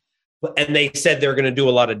supportive. And they said they're going to do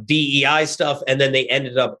a lot of DEI stuff. And then they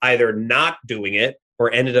ended up either not doing it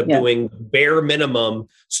or ended up doing bare minimum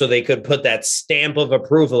so they could put that stamp of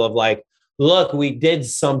approval of like, look, we did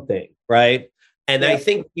something, right? And I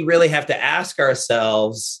think we really have to ask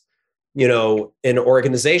ourselves, you know, in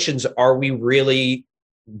organizations, are we really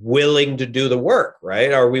willing to do the work,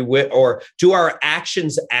 right? Are we or do our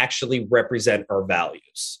actions actually represent our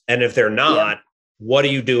values? And if they're not, what are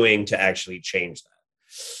you doing to actually change that?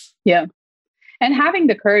 Yeah. And having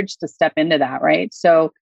the courage to step into that, right?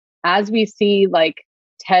 So as we see like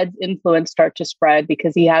Ted's influence start to spread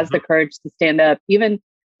because he has the courage to stand up, even,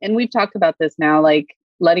 and we've talked about this now, like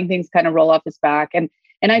letting things kind of roll off his back. And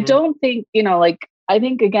I don't think, you know, like, I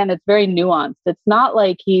think, again, it's very nuanced. It's not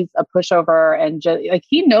like he's a pushover and just like,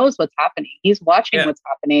 he knows what's happening. He's watching what's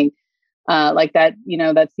happening. Like that, you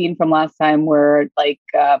know, that scene from last time where like,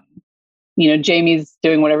 you know, Jamie's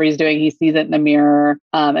doing whatever he's doing. He sees it in the mirror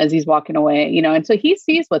as he's walking away, you know, and so he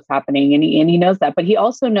sees what's happening and he knows that, but he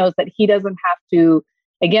also knows that he doesn't have to,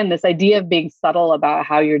 again, this idea of being subtle about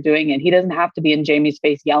how you're doing it. He doesn't have to be in Jamie's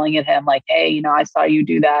face yelling at him like, hey, you know, I saw you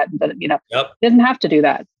do that. But, you know, he doesn't have to do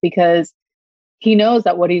that because he knows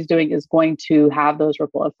that what he's doing is going to have those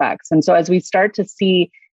ripple effects. And so as we start to see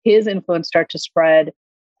his influence start to spread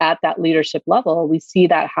at that leadership level, we see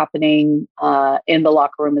that happening in the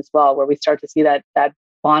locker room as well, where we start to see that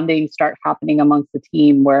bonding start happening amongst the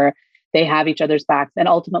team where they have each other's backs and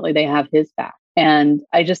ultimately they have his back. And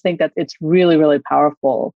I just think that it's really, really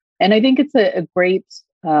powerful. And I think it's a great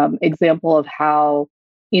example of how,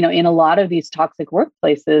 you know, in a lot of these toxic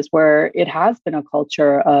workplaces where it has been a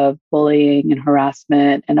culture of bullying and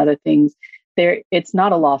harassment and other things, it's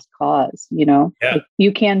not a lost cause, you know, like,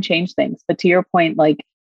 you can change things. But to your point, like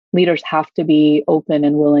leaders have to be open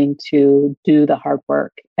and willing to do the hard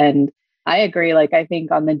work. And I agree. Like, I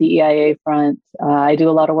think on the DEIA front, I do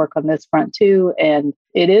a lot of work on this front too. And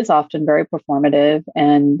it is often very performative.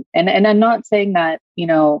 And I'm not saying that, you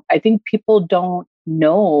know, I think people don't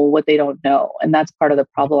know what they don't know. And that's part of the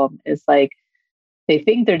problem is like, they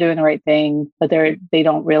think they're doing the right thing, but they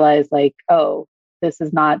don't realize like, oh, this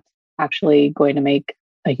is not actually going to make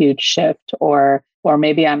a huge shift, or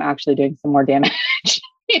maybe I'm actually doing some more damage,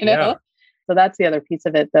 you know? Yeah. So that's the other piece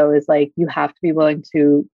of it though, is like, you have to be willing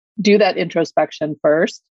to do that introspection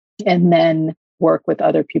first and then work with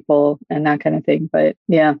other people and that kind of thing. But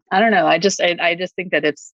yeah, I don't know. I just think that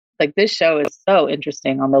it's like, this show is so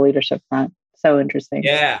interesting on the leadership front. So interesting.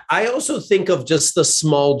 Yeah. I also think of just the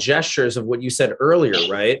small gestures of what you said earlier,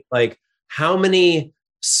 right? Like, how many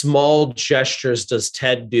small gestures does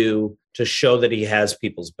Ted do to show that he has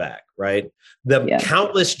people's back, right? The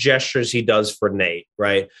countless gestures he does for Nate,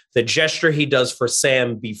 right? The gesture he does for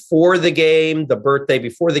Sam before the game, the birthday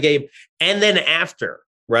before the game, and then after,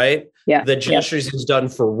 right? Yeah. The gestures he's done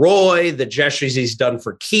for Roy, the gestures he's done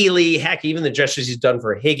for Keely, heck, even the gestures he's done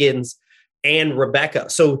for Higgins and Rebecca.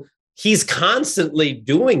 So he's constantly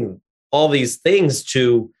doing all these things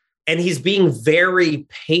and he's being very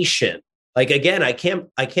patient. Like, again, I can't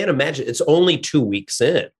imagine it's only 2 weeks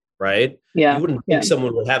in, right? Yeah. You wouldn't think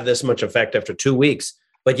someone would have this much effect after 2 weeks,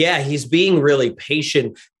 but yeah, he's being really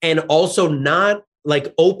patient and also not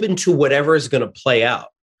like open to whatever is going to play out.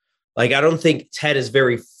 Like, I don't think Ted is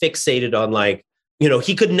very fixated on like, you know,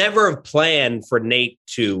 he could never have planned for Nate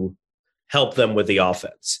to help them with the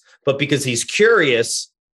offense, but because he's curious,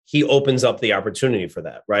 he opens up the opportunity for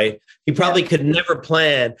that, right? He probably could never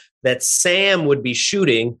plan that Sam would be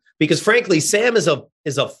shooting because, frankly, Sam is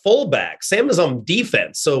a fullback. Sam is on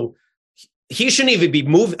defense, so he shouldn't even be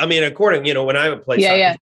moving. I mean, according, you know, when I would play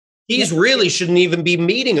soccer, he's really shouldn't even be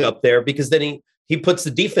meeting up there because then he puts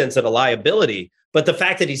the defense at a liability. But the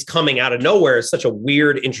fact that he's coming out of nowhere is such a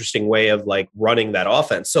weird, interesting way of like running that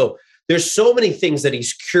offense. So there's so many things that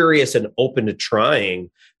he's curious and open to trying.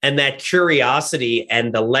 And that curiosity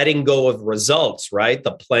and the letting go of results, right?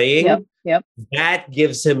 The playing, that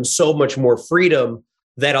gives him so much more freedom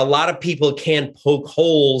that a lot of people can't poke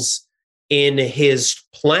holes in his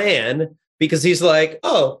plan because he's like,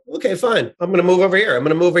 oh, okay, fine. I'm going to move over here. I'm going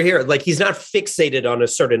to move over here. Like, he's not fixated on a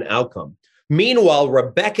certain outcome. Meanwhile,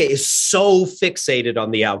 Rebecca is so fixated on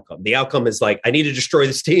the outcome. The outcome is like, I need to destroy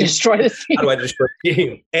this team. Destroy this team. How do I destroy the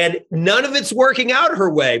team? And none of it's working out her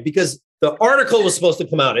way because the article was supposed to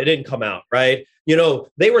come out. It didn't come out, right? You know,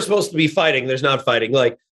 they were supposed to be fighting. There's not fighting.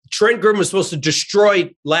 Like, Trent Crimm was supposed to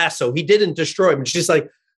destroy Lasso. He didn't destroy him. She's like,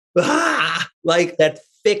 like that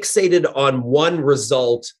fixated on one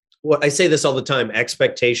result. What I say this all the time,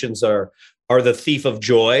 expectations are the thief of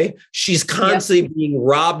joy. She's constantly being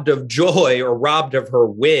robbed of joy or robbed of her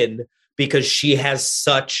win because she has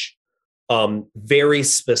such very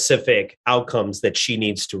specific outcomes that she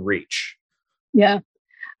needs to reach. Yeah.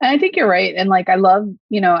 And I think you're right. And like, I love,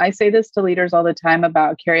 I say this to leaders all the time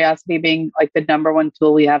about curiosity being like the number one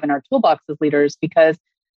tool we have in our toolbox as leaders, because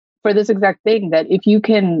for this exact thing, that if you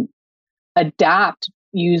can adapt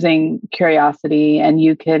using curiosity and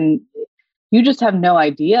you just have no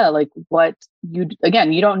idea, like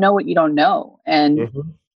you don't know what you don't know. And,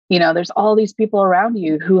 there's all these people around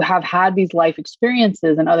you who have had these life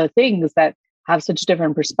experiences and other things that have such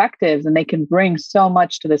different perspectives, and they can bring so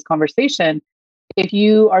much to this conversation. If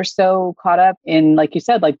you are so caught up in, like you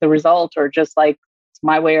said, like the result, or just like it's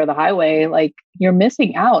my way or the highway, like you're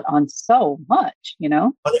missing out on so much,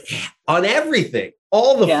 on everything,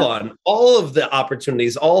 all the fun, all of the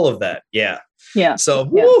opportunities, all of that. Yeah. Yeah. So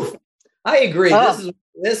woo, I agree.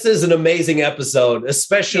 This is an amazing episode,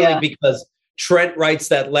 especially because Trent writes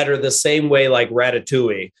that letter the same way like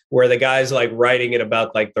Ratatouille, where the guy's like writing it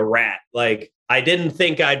about like the rat. Like, I didn't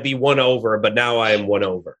think I'd be won over, but now I am won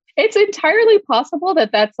over. It's entirely possible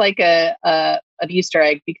that that's like an Easter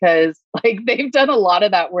egg, because like they've done a lot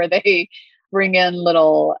of that where they bring in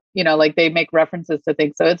little, like they make references to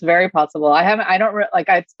things. So it's very possible.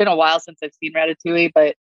 It's been a while since I've seen Ratatouille,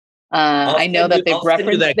 but I know that they've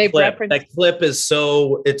referenced that clip is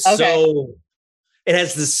so it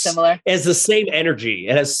has this similar. It has the same energy.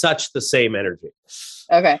 It has such the same energy.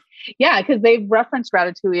 Okay. Yeah, because they've referenced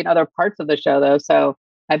Ratatouille in other parts of the show though. So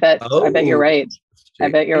I bet you're right. I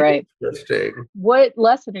bet you're right. What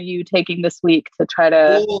lesson are you taking this week to try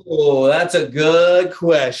to? Oh, that's a good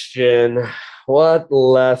question. What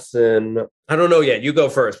lesson? I don't know yet. You go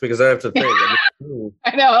first because I have to think.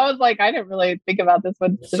 I know. I was like, I didn't really think about this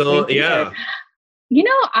one.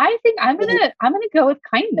 I think I'm gonna go with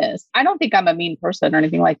kindness. I don't think I'm a mean person or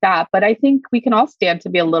anything like that, but I think we can all stand to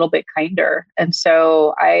be a little bit kinder. And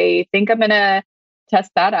so I think I'm gonna test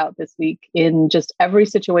that out this week in just every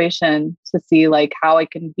situation to see like how I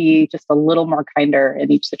can be just a little more kinder in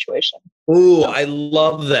each situation. Ooh, I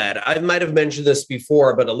love that. I might have mentioned this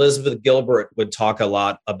before, but Elizabeth Gilbert would talk a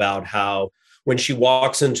lot about how when she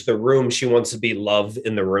walks into the room, she wants to be love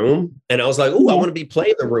in the room. And I was like, oh, I want to be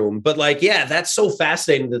play in the room. But like, yeah, that's so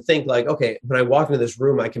fascinating to think like, okay, when I walk into this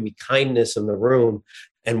room, I can be kindness in the room,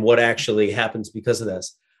 and what actually happens because of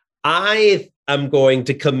this. I am going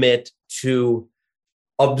to commit to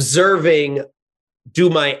observing,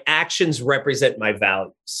 do my actions represent my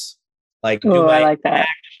values? Like, do my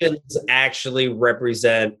actions actually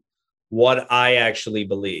represent what I actually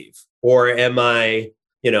believe? Or am I,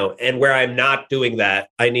 and where I'm not doing that,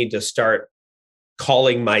 I need to start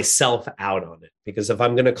calling myself out on it. Because if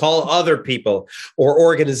I'm going to call other people or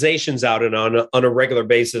organizations out and on a regular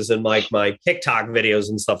basis in like my TikTok videos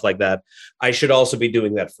and stuff like that, I should also be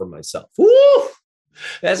doing that for myself. Woo!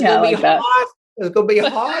 That's going to be hard. It's going to be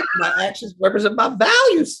hard. My actions represent my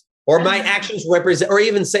values, or my actions represent, or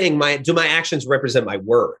even saying do my actions represent my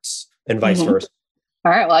words, and vice versa.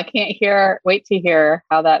 All right. Well, I can't wait to hear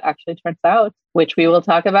how that actually turns out, which we will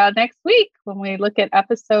talk about next week when we look at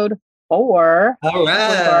episode 4. All right.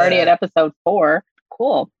 We're already at episode 4.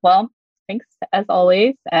 Cool. Well, thanks as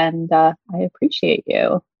always. And I appreciate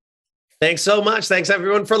you. Thanks so much. Thanks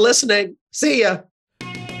everyone for listening. See ya.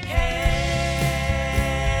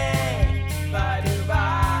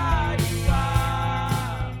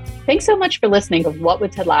 Thanks so much for listening to What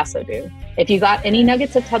Would Ted Lasso Do? If you got any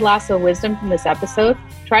nuggets of Ted Lasso wisdom from this episode,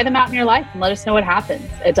 try them out in your life and let us know what happens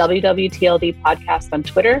at WWTLD Podcast on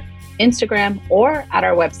Twitter, Instagram, or at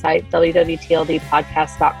our website,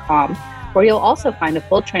 www.tldpodcast.com, where you'll also find a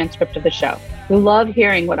full transcript of the show. We love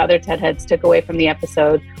hearing what other Ted Heads took away from the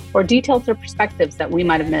episode, or details or perspectives that we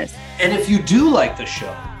might have missed. And if you do like the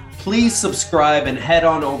show, please subscribe and head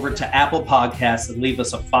on over to Apple Podcasts and leave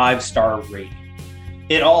us a 5-star rating.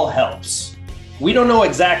 It all helps. We don't know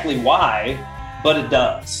exactly why, but it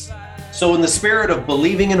does. So in the spirit of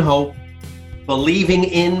believing in hope, believing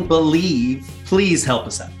in believe, please help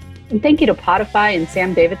us out. And thank you to Podify and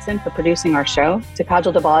Sam Davidson for producing our show, to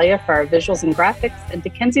Kajal Dabalia for our visuals and graphics, and to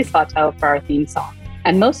Kenzie Slatow for our theme song.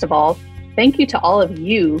 And most of all, thank you to all of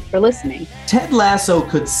you for listening. Ted Lasso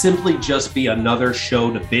could simply just be another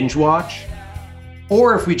show to binge watch,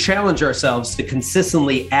 or if we challenge ourselves to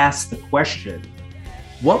consistently ask the question,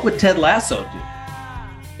 what would Ted Lasso do?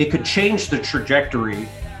 It could change the trajectory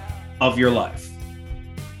of your life.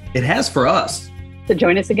 It has for us. So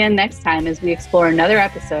join us again next time as we explore another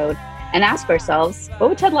episode and ask ourselves,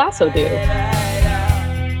 what would Ted Lasso do?